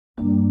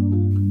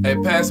Hey,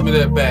 pass me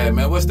that bag,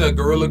 man. What's that,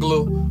 Gorilla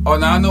Glue? Oh,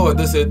 now I know what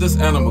this is. This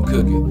animal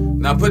cookie.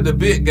 Now put the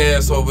big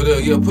gas over there.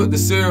 Yeah, put the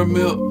cereal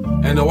milk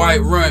and the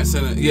white runts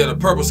and the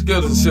purple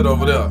Skittles and shit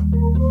over there.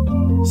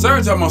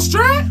 Serge, I'm on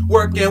strike.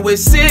 Working with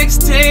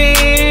 16.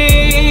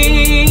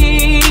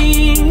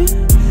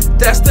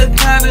 That's the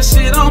kind of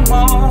shit I'm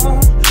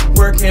on.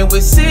 Working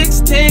with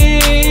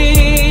 16.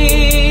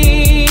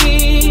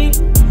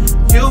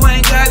 You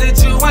ain't got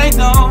it, you ain't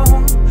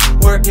known.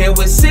 Working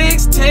with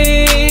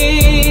 16.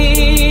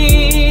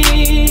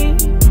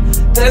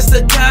 That's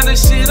the kind of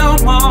shit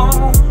I'm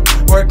on.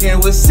 Working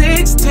with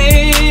 16.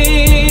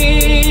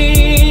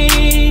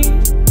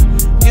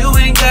 You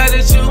ain't got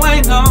it, you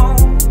ain't known.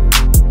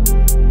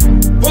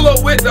 Pull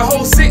up with the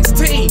whole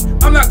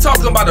 16. I'm not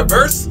talking about a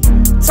verse.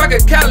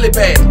 Talking Cali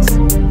bags.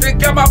 Then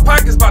got my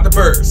pockets about the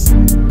burst.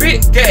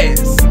 Big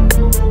gas.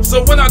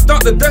 So when I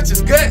thought the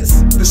Dutch's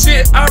guts, the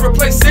shit I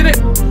replaced in it,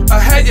 I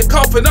had you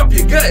coughing up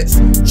your guts.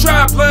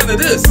 Try a blunt of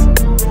this.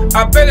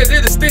 I bet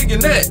it'll sting your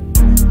neck.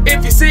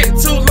 If you see it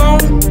too long,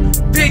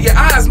 then your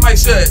eyes might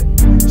shut.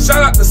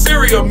 Shout out to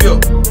cereal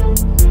milk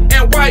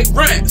and white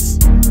ranch.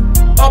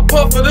 A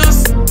puff of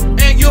this,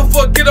 and you'll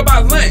forget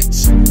about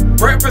lunch.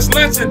 Breakfast,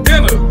 lunch, and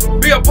dinner.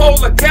 Be a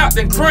polar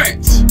Captain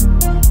Crunch.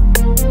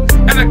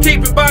 And I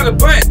keep it by the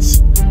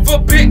bunch. For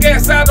big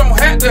ass, I don't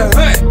have to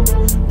hunt.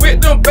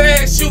 With them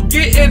bags you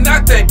gettin',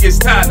 I think it's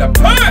time to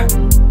punt.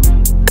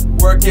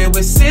 Working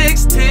with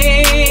 16.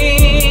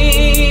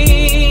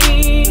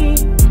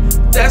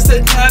 That's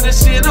the kind of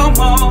shit I'm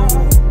on.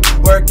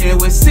 Working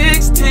with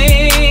 16.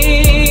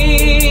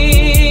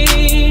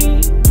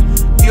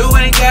 You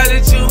ain't got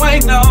it, you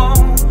ain't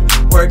known.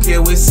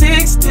 Working with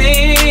 16.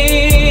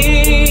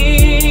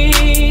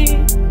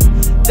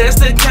 That's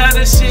the kind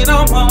of shit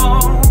I'm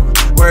on.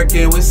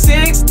 Working with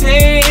 16.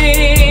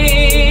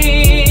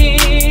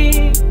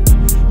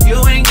 You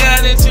ain't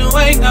got it, you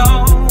ain't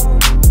known.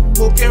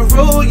 Who can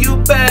rule you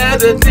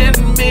better than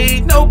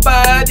me?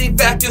 Nobody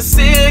that can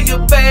seal you,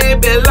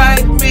 baby,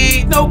 like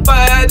me.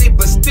 Nobody,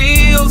 but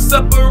still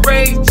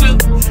separate you.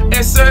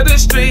 Enter the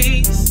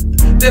streets,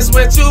 that's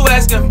what you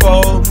asking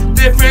for.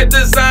 Different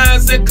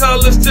designs and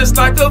colors, just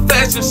like a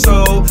fashion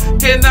show.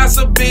 Can I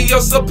be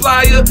your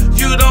supplier?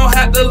 You don't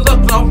have to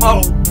look no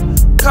more.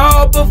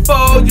 Call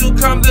before you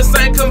come, this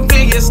ain't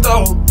convenience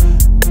store.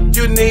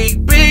 You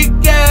need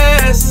big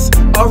gas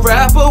or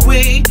rapper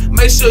weed.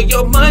 Make sure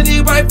your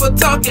money right for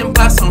talking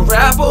about some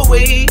rapper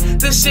weed.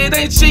 This shit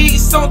ain't cheap,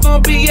 so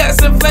don't be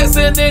asking,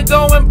 flexing and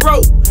going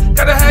broke.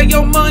 Gotta have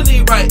your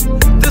money right,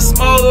 this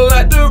smaller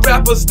like the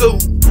rappers do.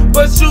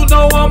 But you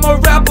know I'm a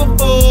rapper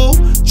fool.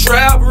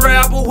 Trap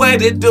rapper,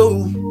 what it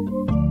do?